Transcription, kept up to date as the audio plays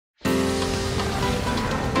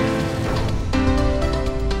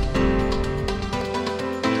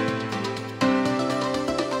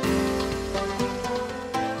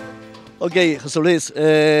Okay, José Luis,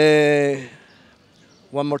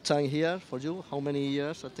 one more time here for you. How many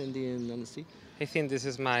years attending Annecy? I think this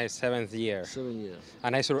is my 7th year, 7 years.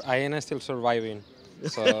 and I am still surviving.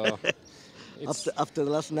 So After it's after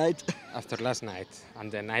last night, after last night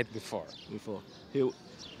and the night before. before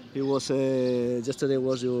he was yesterday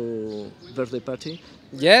was your birthday party.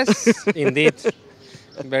 Yes, indeed,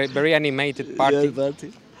 very animated Yeah, party.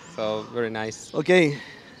 party. So very nice. Okay,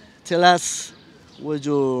 tell us what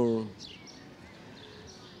your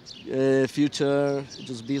future,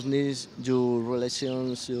 just business, your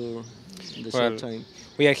relations, your in the short Well, time.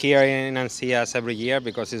 we are here in Ancias every year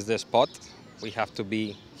because it's the spot. We have to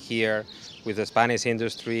be here with the Spanish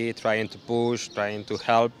industry, trying to push, trying to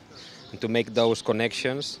help, and to make those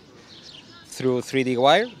connections through 3D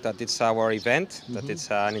Wire. That is our event. That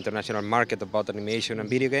it's an international market about animation and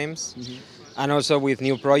video games, and also with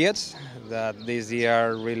new projects that this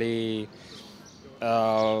year really.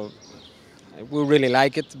 We really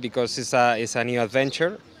like it because it's a new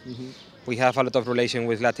adventure. We have a lot of relation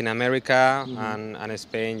with Latin America and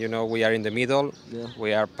Spain. You know, we are in the middle. Yeah.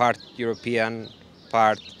 We are part European,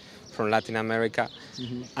 part from Latin America.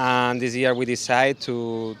 And this year we decide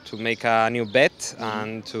to make a new bet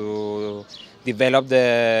and to develop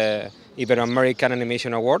the Ibero-American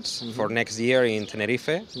Animation Awards for next year in Tenerife,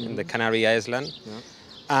 in the Canary Island. Yeah.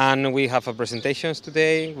 And we have a presentations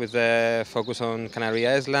today with the focus on Canary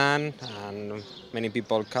Island, and many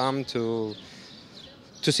people come to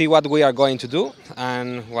see what we are going to do.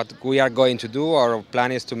 And what we are going to do, our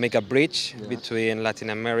plan is to make a bridge between Latin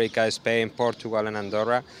America, Spain, Portugal, and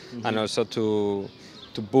Andorra, and also to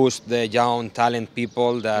boost the young talent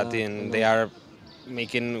people that they are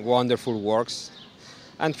making wonderful works,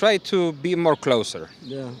 and try to be more closer.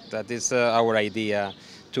 Yeah. That is our idea,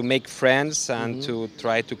 to make friends and to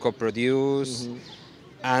try to co-produce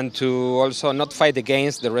and to also not fight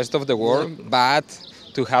against the rest of the world, but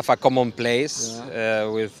to have a common place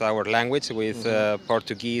with our language, with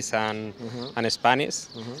Portuguese and Spanish.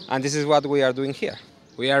 And this is what we are doing here.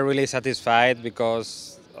 We are really satisfied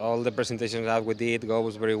because all the presentations that we did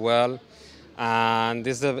goes very well. And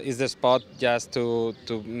this is the spot just to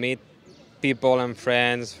meet people and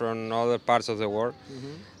friends from other parts of the world,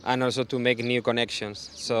 and also to make new connections.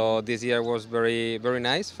 So this year was very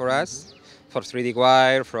nice for us, for 3D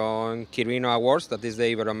Wire, from Quirino Awards, that is the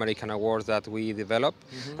Ibero-American Awards that we developed,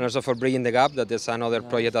 and also for Bridging the Gap, that is another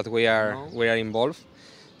project that we are involved.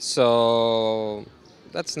 So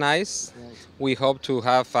that's nice. We hope to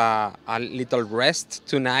have a little rest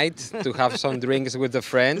tonight, to have some drinks with the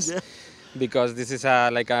friends. Because this is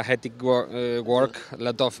like a hectic work,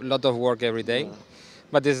 lot of work every day.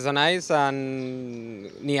 But this is nice, and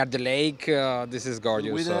near the lake, this is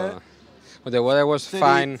gorgeous. The weather was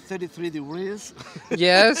fine. 33 degrees.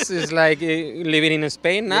 Yes, it's like living in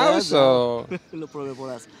Spain now, so... No problem for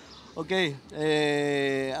us. Okay,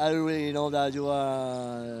 I really know that you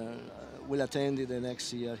will attend the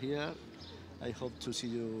next year here. I hope to see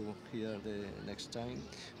you here the next time.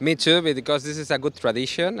 Me too, because this is a good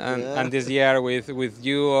tradition, and this year with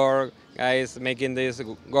you or guys making these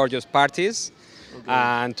gorgeous parties,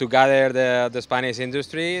 and to gather the Spanish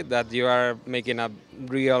industry, that you are making a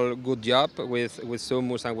real good job with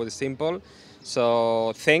Sumus and with Simple.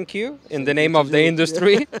 So thank you in the name of the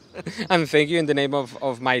industry, and thank you in the name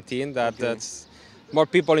of my team, that's more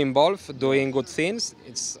people involved doing good things.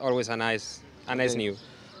 It's always a nice new.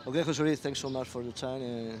 Okay, José Luis, thanks so much for your time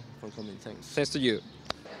and for coming. Thanks. Thanks to you.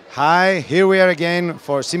 Hi, here we are again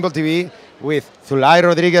for Simple TV with Zulay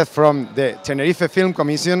Rodriguez from the Tenerife Film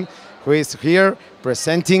Commission, who is here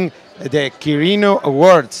presenting the Quirino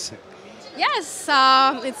Awards. Yes,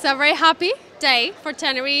 it's a very happy day for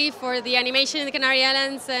Tenerife, for the animation in the Canary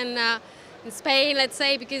Islands and in Spain, let's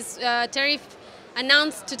say, because Tenerife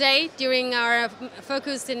announced today during our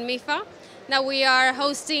focus in MIFA that we are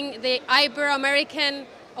hosting the Ibero-American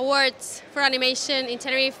Awards for Animation in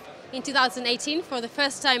Tenerife in 2018 for the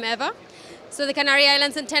first time ever. So the Canary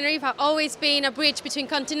Islands and Tenerife have always been a bridge between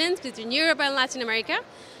continents, between Europe and Latin America.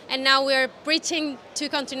 And now we're bridging two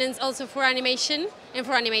continents also for animation and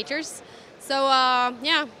for animators. So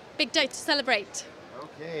yeah, big day to celebrate.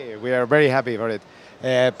 Okay, we are very happy for it.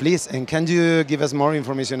 Please, and can you give us more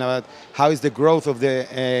information about how is the growth of the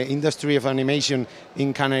industry of animation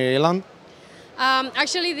in Canary Island?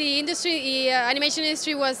 Actually, the animation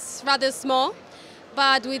industry was rather small,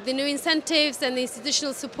 but with the new incentives and the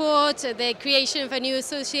institutional support, the creation of a new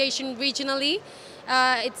association regionally,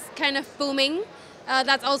 it's kind of booming.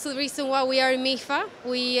 That's also the reason why we are in MIFA.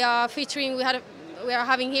 We are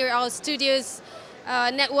having here our studios,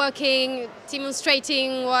 networking,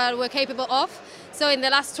 demonstrating what we're capable of. So in the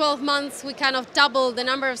last 12 months, we kind of doubled the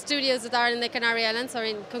number of studios that are in the Canary Islands, or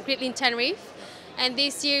concretely in Tenerife. And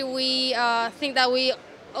this year we think that we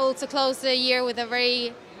also closed the year with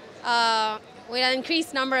a with an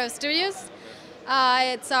increased number of studios.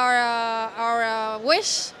 It's our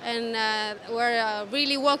wish, and we're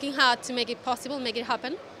really working hard to make it possible, make it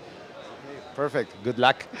happen. Perfect. Good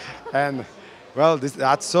luck. And well,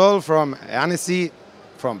 that's all from Annecy,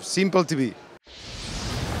 from Simple TV.